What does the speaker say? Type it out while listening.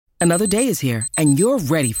Another day is here, and you're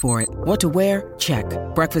ready for it. What to wear? Check.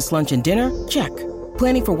 Breakfast, lunch, and dinner? Check.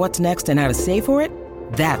 Planning for what's next and how to save for it?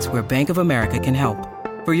 That's where Bank of America can help.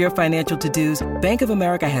 For your financial to-dos, Bank of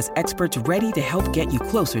America has experts ready to help get you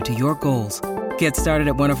closer to your goals. Get started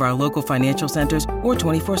at one of our local financial centers or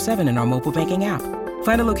 24/7 in our mobile banking app.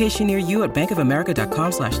 Find a location near you at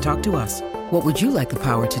bankofamerica.com/talktous. What would you like the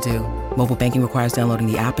power to do? Mobile banking requires downloading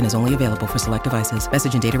the app and is only available for select devices.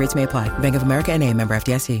 Message and data rates may apply. Bank of America N.A., member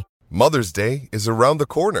FDIC. Mother's Day is around the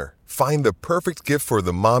corner. Find the perfect gift for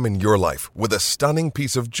the mom in your life with a stunning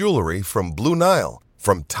piece of jewelry from Blue Nile.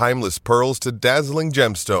 From timeless pearls to dazzling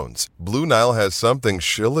gemstones, Blue Nile has something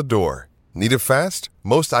she'll adore. Need it fast?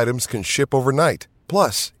 Most items can ship overnight.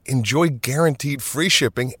 Plus, enjoy guaranteed free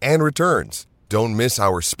shipping and returns. Don't miss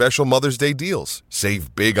our special Mother's Day deals.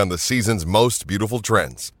 Save big on the season's most beautiful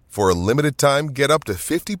trends. For a limited time, get up to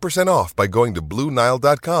 50% off by going to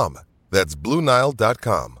BlueNile.com. That's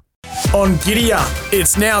BlueNile.com. On Giddy Up,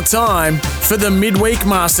 it's now time for the Midweek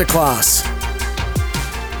Masterclass.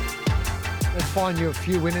 Let's find you a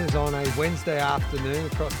few winners on a Wednesday afternoon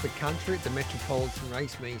across the country at the Metropolitan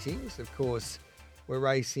Race Meetings. Of course, we're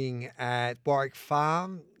racing at Warwick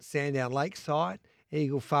Farm, Sandown Lakeside,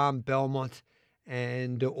 Eagle Farm, Belmont,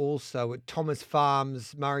 and also at Thomas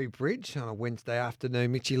Farms, Murray Bridge on a Wednesday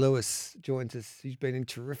afternoon. Mitchie Lewis joins us. He's been in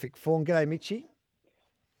terrific form. G'day, Mitchie.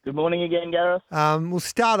 Good morning again, Gareth. We'll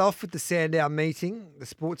start off with the Sandown meeting, the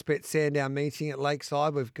Sportsbet Sandown meeting at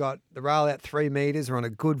Lakeside. We've got the rail out 3 metres. We're on a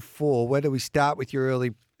good 4. Where do we start with your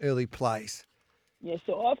early place? Yeah,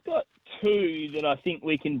 so I've got 2 that I think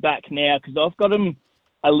we can back now because I've got them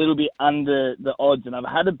a little bit under the odds, and I've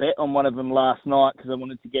had a bet on one of them last night because I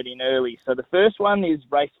wanted to get in early. So the first one is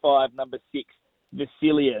race 5, number 6,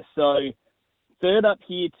 Vasilia. So third up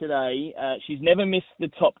here today, she's never missed the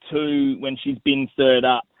top 2 when she's been third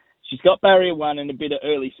up. She's got barrier 1 and a bit of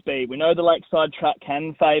early speed. We know the Lakeside track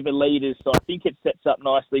can favour leaders, so I think it sets up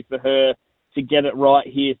nicely for her to get it right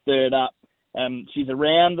here third up. She's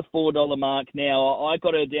around the $4 mark now. I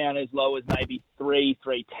got her down as low as maybe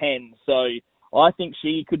 $3.10. So I think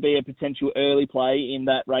she could be a potential early play in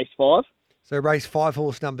that race 5. So race 5,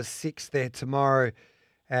 horse number 6 there tomorrow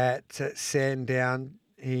at Sandown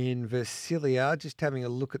in Vasilia. Just having a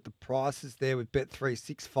look at the prices there with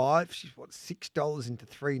Bet365. She's $6 into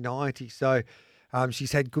 $3.90. So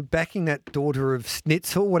she's had good backing, that daughter of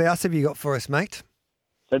Snitzel. What else have you got for us, mate?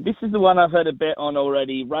 So this is the one I've had a bet on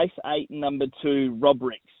already. Race 8, number 2,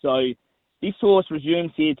 Robrick. So this horse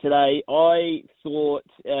resumes here today. I thought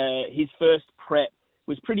his first prep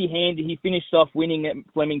was pretty handy. He finished off winning at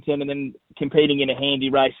Flemington and then competing in a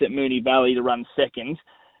handy race at Moonee Valley to run second.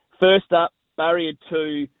 First up, barrier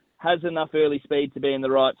 2, has enough early speed to be in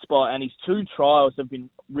the right spot, and his 2 trials have been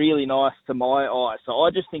really nice to my eye. So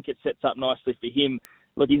I just think it sets up nicely for him.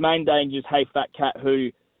 Look, his main danger is Hey Fat Cat,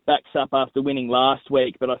 who backs up after winning last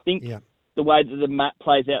week, but I think the way that the map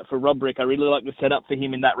plays out for Robrick, I really like the setup for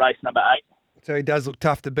him in that race, number 8. So he does look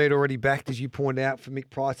tough to beat, already backed, as you point out, for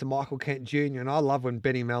Mick Price and Michael Kent Jr., and I love when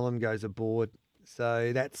Benny Mellum goes aboard.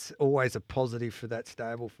 So that's always a positive for that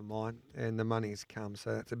stable for mine, and the money's come.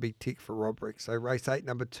 So that's a big tick for Robrick. So race 8,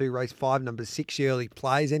 number 2, race 5, number 6, early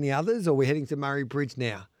plays. Any others, or we're heading to Murray Bridge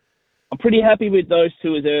now? I'm pretty happy with those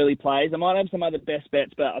 2 as early plays. I might have some other best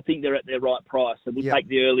bets, but I think they're at their right price. So we'll take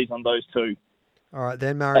the earlies on those 2. All right,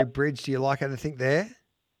 then Murray Bridge. Do you like anything there?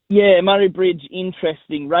 Yeah, Murray Bridge,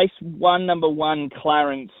 interesting. Race 1, number 1,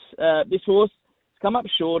 Clarence. This horse has come up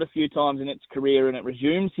short a few times in its career, and it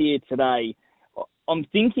resumes here today. I'm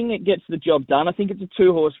thinking it gets the job done. I think it's a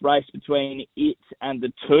 2-horse race between it and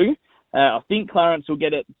the 2. I think Clarence will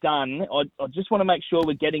get it done. I just want to make sure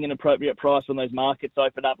we're getting an appropriate price when those markets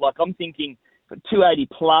open up. Like, I'm thinking for 280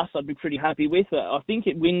 plus, I'd be pretty happy with it. I think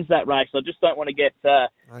it wins that race. I just don't want to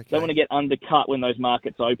get undercut when those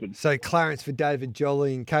markets open. So Clarence for David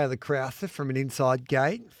Jolly and Kayla Crowther from an inside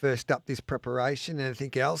gate. First up this preparation.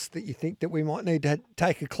 Anything else that you think that we might need to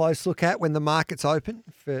take a close look at when the markets open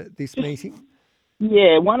for this meeting?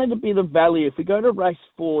 Yeah, wanted a bit of value. If we go to race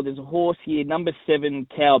 4, there's a horse here, number 7,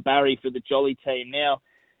 Cow Barry for the Jolly team. Now,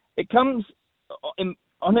 it comes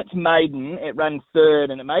on its maiden, it ran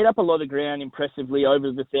third, and it made up a lot of ground impressively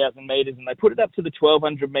over the 1,000 metres, and they put it up to the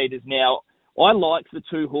 1,200 metres now. I liked the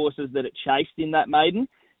 2 horses that it chased in that maiden.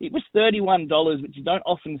 It was $31, which you don't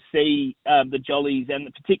often see the Jollies, and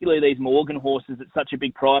particularly these Morgan horses at such a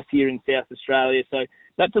big price here in South Australia. So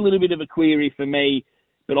that's a little bit of a query for me.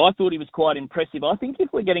 But I thought he was quite impressive. I think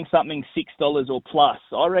if we're getting something $6 or plus,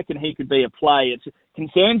 I reckon he could be a play. It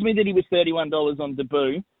concerns me that he was $31 on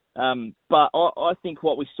debut, but I think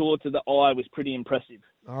what we saw to the eye was pretty impressive.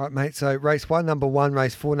 All right, mate. So race 1, number 1,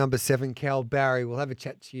 race 4, number 7, Cal Barry. We'll have a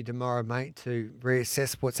chat to you tomorrow, mate, to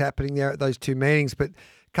reassess what's happening there at those two meetings. But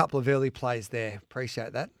a couple of early plays there.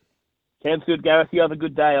 Appreciate that. Sounds good, Gareth. You have a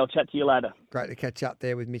good day. I'll chat to you later. Great to catch up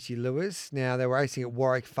there with Mitchy Lewis. Now, they were racing at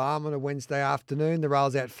Warwick Farm on a Wednesday afternoon. The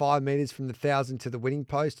rail's out 5 metres from the 1,000 to the winning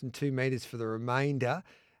post and 2 metres for the remainder.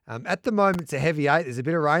 At the moment, it's a heavy 8. There's a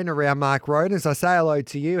bit of rain around Mark Roden. As I say hello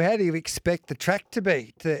to you, how do you expect the track to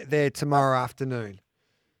be there tomorrow afternoon?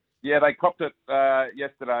 Yeah, they copped it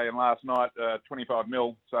yesterday and last night, 25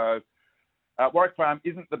 mil. So Warwick Farm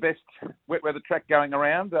isn't the best wet weather track going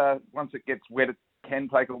around. Once it gets wet, it can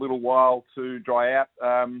take a little while to dry out.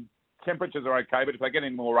 Temperatures are okay, but if they get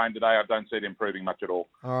any more rain today, I don't see it improving much at all.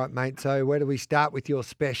 All right, mate. So where do we start with your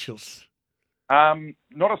specials?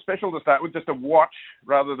 Not a special to start with, just a watch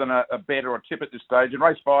rather than a bet or a tip at this stage. In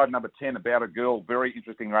race 5, number 10, About a Girl, very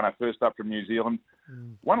interesting runner, first up from New Zealand.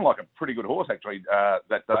 Won like a pretty good horse, actually,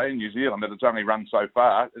 that day in New Zealand, that it's only run so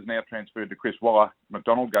far, is now transferred to Chris Waller.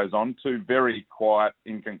 McDonald goes on. 2 very quiet,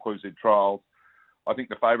 inconclusive trials. I think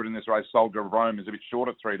the favourite in this race, Soldier of Rome, is a bit short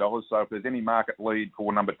at $3. So if there's any market lead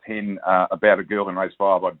for number 10, About a Girl in race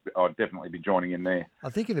 5, I'd definitely be joining in there. I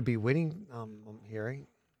think it'll be winning, I'm hearing,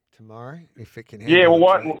 tomorrow, if it can. Yeah,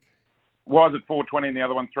 well, why is it $4.20 and the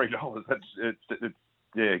other one $3?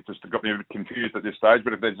 It's just got me a bit confused at this stage.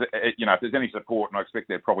 But if there's any support, and I expect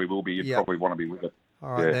there probably will be, you'd probably want to be with it.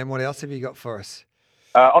 All right, then what else have you got for us?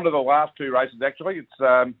 On to the last 2 races, actually. It's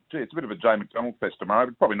a bit of a Jay McDonald fest tomorrow,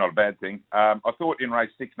 but probably not a bad thing. I thought in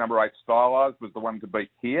race 6, number 8, Stylised was the one to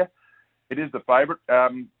beat here. It is the favourite.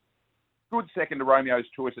 Good second to Romeo's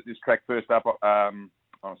Choice at this track, first up on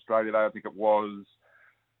Australia Day, I think it was.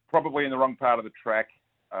 Probably in the wrong part of the track.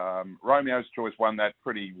 Romeo's Choice won that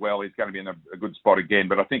pretty well. He's going to be in a good spot again,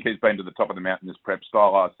 but I think he's been to the top of the mountain this prep.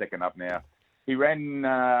 Stylised second up now. He ran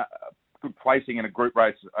good placing in a group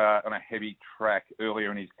race on a heavy track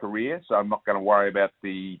earlier in his career, so I'm not going to worry about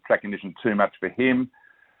the track condition too much for him.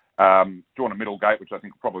 Drawn a middle gate, which I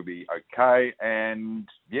think will probably be okay. And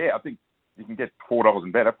yeah, I think you can get $4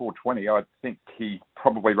 and better, $4.20. I think he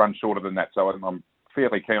probably runs shorter than that, so I'm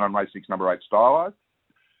fairly keen on race 6, number 8, Stylised.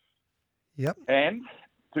 Yep. And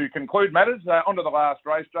to conclude matters, onto the last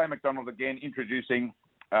race, Jay McDonald again introducing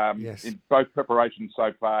in both preparations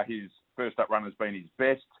so far. His first up run has been his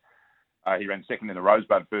best. He ran second in the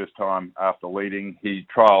Rosebud first time after leading. He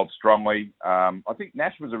trialled strongly. I think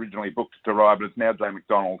Nash was originally booked to ride, but it's now Jay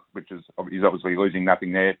McDonald, which is he's obviously losing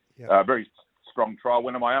nothing there. Yep. Very strong trial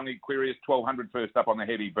winner. My only query is 1200 first up on the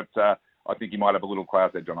heavy, but I think he might have a little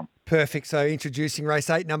class edge on him. Perfect. So introducing race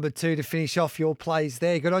 8, number 2 to finish off your plays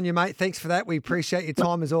there. Good on you, mate. Thanks for that. We appreciate your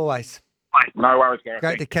time as always. No worries, Gareth.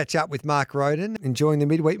 Great to catch up with Mark Roden, enjoying the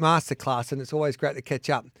Midweek Masterclass, and it's always great to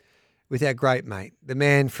catch up with our great mate, the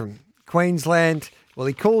man from Queensland. Well,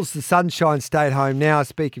 he calls the Sunshine State home now. I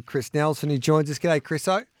speak of Chris Nelson, who joins us. G'day,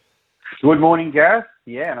 Chriso. Good morning, Gareth.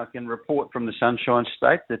 Yeah, and I can report from the Sunshine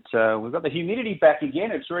State that we've got the humidity back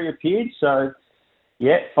again. It's reappeared, so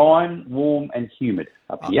yeah, fine, warm and humid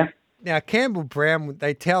up here. Now, Campbell Brown,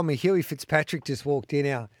 they tell me Huey Fitzpatrick just walked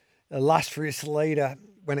in, our illustrious leader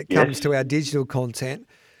when it comes to our digital content.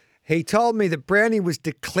 He told me that Brownie was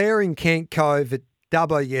declaring Kent Cove at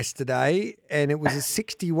Dubbo yesterday, and it was a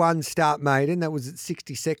 61 start maiden. That was its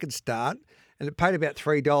 62nd start, and it paid about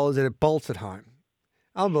 $3 and it bolted home.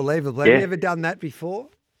 Unbelievable. Have you ever done that before?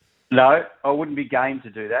 No, I wouldn't be game to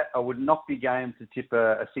do that. I would not be game to tip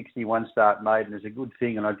a 61 start maiden as a good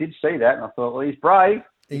thing, and I did see that, and I thought, well, he's brave.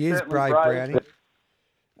 He is brave, Brownie.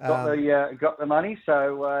 Got the money,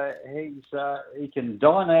 so he can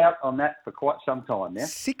dine out on that for quite some time now.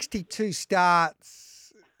 62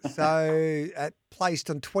 starts, so placed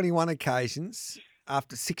on 21 occasions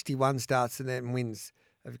after 61 starts, and then wins,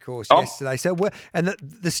 of course, yesterday. So, and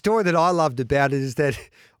the story that I loved about it is that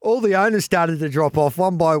all the owners started to drop off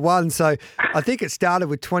one by one. So I think it started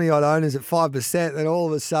with 20-odd owners at 5%, and all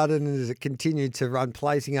of a sudden, as it continued to run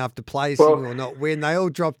placing after placing or not win, they all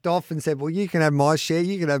dropped off and said, well, you can have my share,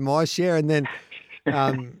 you can have my share, and then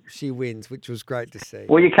she wins, which was great to see.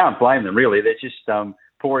 Well, you can't blame them, really. They're just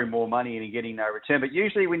pouring more money in and getting no return. But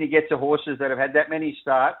usually when you get to horses that have had that many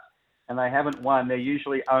starts and they haven't won, they're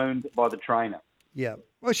usually owned by the trainer. Yeah.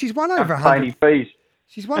 Well, she's won over $100,000.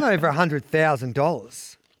 She's won over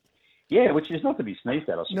 $100,000. Yeah, which is not to be sneezed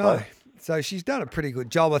at, I suppose. No. So she's done a pretty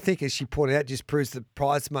good job. I think, as she pointed out, just proves the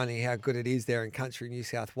prize money, how good it is there in country New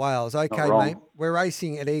South Wales. Okay, mate. We're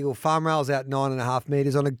racing at Eagle Farm. Rails out 9.5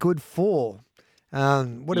 metres on a good 4.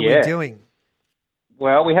 What are we doing?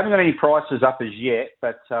 Well, we haven't got any prices up as yet,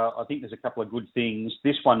 but I think there's a couple of good things.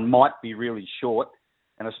 This one might be really short.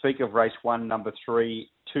 And I speak of race 1, number 3,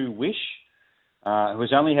 2 Wish. who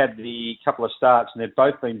has only had the couple of starts, and they've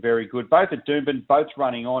both been very good. Both at Doomben, both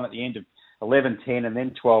running on at the end of 11:10 and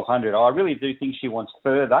then 1200. I really do think she wants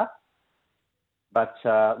further. But,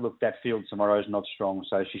 look, that field tomorrow is not strong,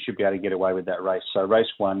 so she should be able to get away with that race. So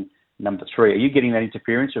race 1, number 3. Are you getting that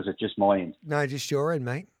interference, or is it just my end? No, just your end,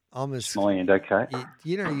 mate. My end, okay.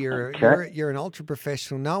 You're an ultra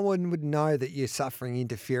professional. No one would know that you're suffering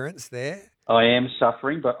interference there. I am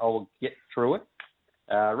suffering, but I will get through it.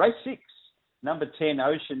 Race 6, number 10,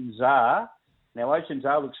 Ocean Czar. Now, Ocean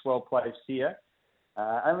Czar looks well placed here.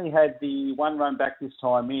 Only had the one run back this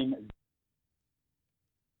time in.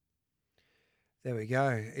 There we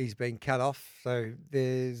go. He's been cut off. So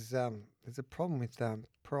there's a problem with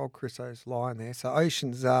poor old Chriso's line there. So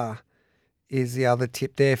Ocean Czar is the other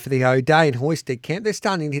tip there for the O'Day and Hoisted camp. They're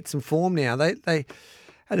starting to hit some form now. They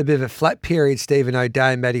had a bit of a flat period, Stephen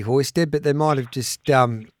O'Day and Matty Hoisted, but they might have just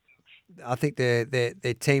I think their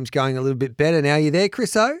team's going a little bit better now. You there,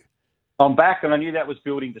 Chriso? I'm back, and I knew that was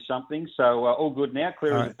building to something, so all good now,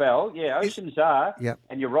 clear as a bell. Yeah, Ocean Czar, yep.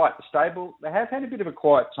 And you're right, the stable, they have had a bit of a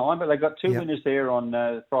quiet time, but they got 2 winners there on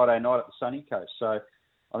Friday night at the Sunny Coast, so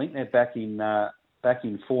I think they're back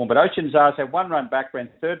in form. But Ocean Czar's had one run back, ran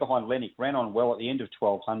third behind Lennox, ran on well at the end of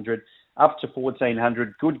 1200, up to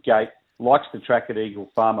 1400, good gate, likes the track at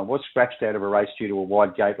Eagle Farm, and was scratched out of a race due to a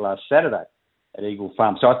wide gate last Saturday at Eagle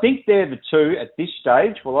Farm. So I think they're the two at this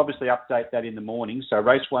stage. We'll obviously update that in the morning. So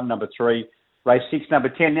race 1, number 3, race 6, number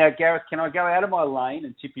 10. Now, Gareth, can I go out of my lane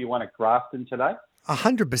and tip you one at Grafton today?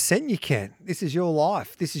 100% you can. This is your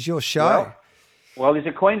life. This is your show. Well, he's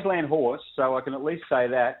a Queensland horse, so I can at least say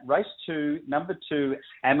that. Race 2, number 2,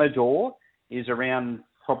 Amador, is around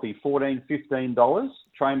probably $14, $15,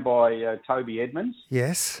 trained by Toby Edmonds.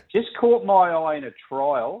 Yes. Just caught my eye in a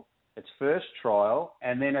trial, its first trial,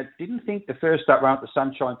 and then I didn't think the first up run at the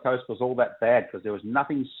Sunshine Coast was all that bad because there was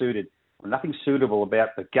nothing suitable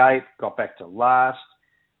about the gate, got back to last,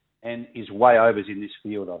 and is way overs in this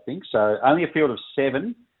field, I think. So only a field of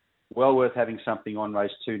 7, well worth having something on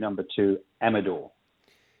race 2, number 2, Amador.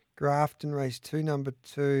 Grafton, race 2, number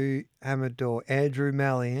 2, Amador. Andrew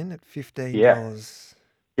Mallion at $15.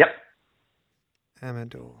 Yep.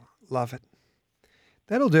 Amador. Love it.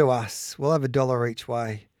 That'll do us. We'll have $1 each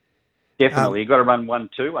way. Definitely. You've got to run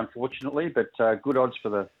 1-2, unfortunately, but good odds for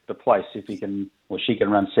the place if he can or she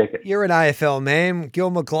can run second. You're an AFL man.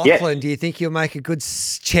 Gil McLaughlin, Yes. Do you think he'll make a good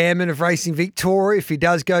chairman of Racing Victoria if he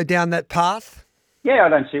does go down that path? Yeah, I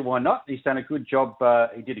don't see why not. He's done a good job.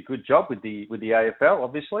 He did a good job with the AFL,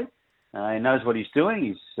 obviously. He knows what he's doing.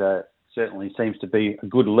 He's certainly seems to be a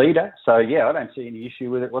good leader. So, yeah, I don't see any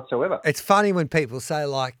issue with it whatsoever. It's funny when people say,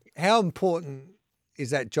 like, how important is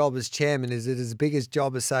that job as chairman? Is it as big a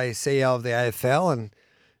job as, say, CEO of the AFL? And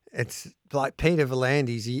it's like Peter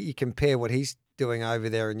V'landys, you compare what he's doing over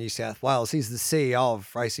there in New South Wales. He's the CEO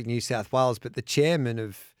of Racing New South Wales, but the chairman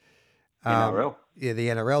of NRL. Yeah, the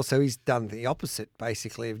NRL. So he's done the opposite,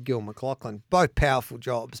 basically, of Gil McLaughlin. Both powerful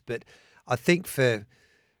jobs, but I think the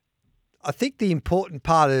important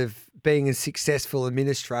part of being a successful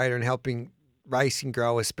administrator and helping racing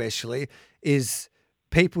grow especially is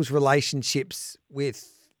people's relationships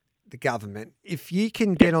with the government. If you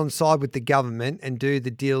can get on side with the government and do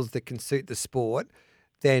the deals that can suit the sport,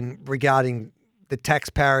 then regarding the tax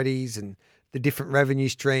parities and the different revenue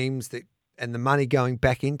streams and the money going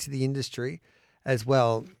back into the industry as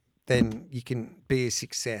well, then you can be a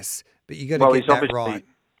success. But you got to get that right.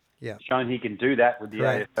 Yeah, shown he can do that with the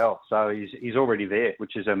Correct. AFL. So he's already there,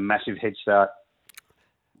 which is a massive head start.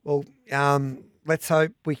 Well, let's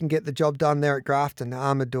hope we can get the job done there at Grafton.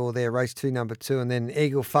 Amador there, race 2, number 2. And then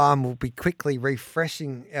Eagle Farm will be quickly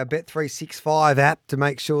refreshing our Bet365 app to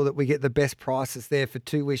make sure that we get the best prices there for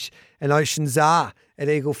Two Wish and Ocean Czar at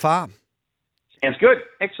Eagle Farm. Sounds good.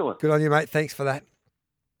 Excellent. Good on you, mate. Thanks for that.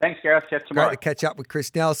 Thanks, Gareth. Chat tomorrow. Great to catch up with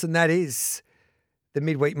Chris Nelson. That is the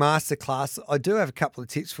Midweek Masterclass. I do have a couple of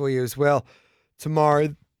tips for you as well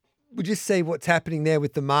tomorrow. We'll just see what's happening there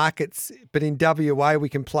with the markets. But in WA, we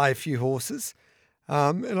can play a few horses.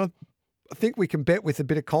 And I think we can bet with a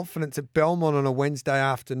bit of confidence at Belmont on a Wednesday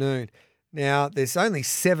afternoon. Now, there's only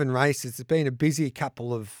 7 races. It's been a busy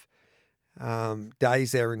couple of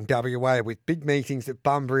days there in WA with big meetings at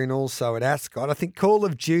Bunbury and also at Ascot. I think Call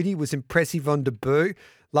of Duty was impressive on debut.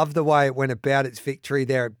 Love the way it went about its victory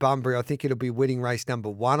there at Bunbury. I think it'll be winning race number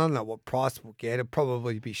 1. I don't know what price we'll get. It'll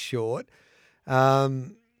probably be short.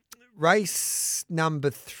 Race number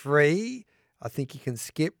 3, I think you can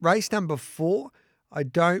skip. Race number 4, I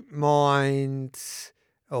don't mind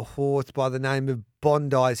a horse by the name of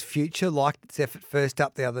Bondi's Future. Liked its effort first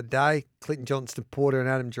up the other day. Clinton Johnston Porter and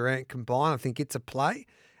Adam Durant combined. I think it's a play.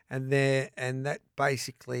 and that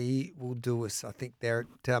basically will do us. I think they're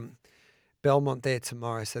at Belmont there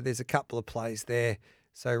tomorrow. So there's a couple of plays there.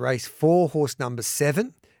 So race 4, horse number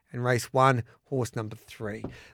 7, and race 1, horse number 3.